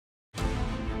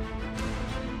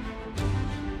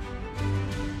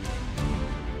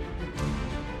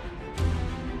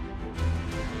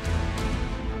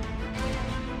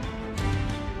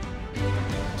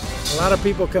lot of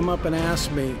people come up and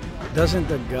ask me, doesn't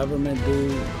the government do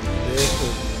this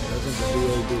or doesn't the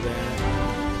VA do that?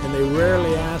 And they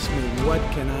rarely ask me, what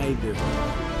can I do?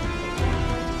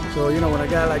 So, you know, when a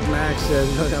guy like Max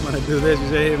says, look, I'm going to do this, you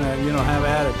say, hey, man, you know, have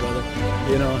at it, brother.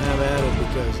 You know, have at it,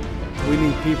 because we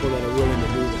need people that are willing to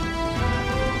do that.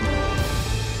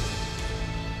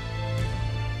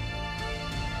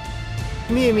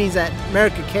 To me, it means that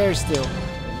America cares still.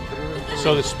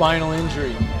 So the spinal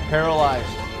injury, paralyzed.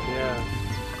 Yeah.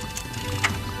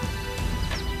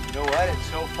 You know what? It's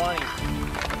so funny.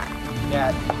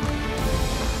 Yeah.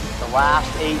 The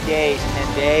last 8 days,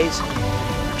 10 days,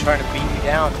 they're trying to beat me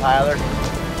down, Tyler.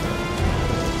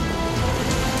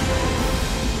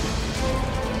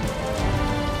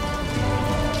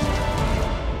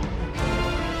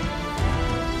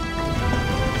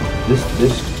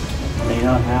 This may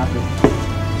not happen.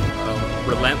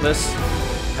 Relentless,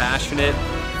 passionate,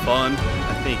 fun.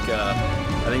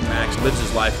 I think Max lives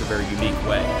his life in a very unique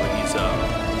way, but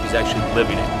he's actually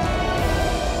living it.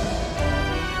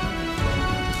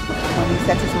 When he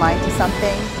sets his mind to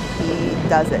something, he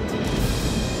does it.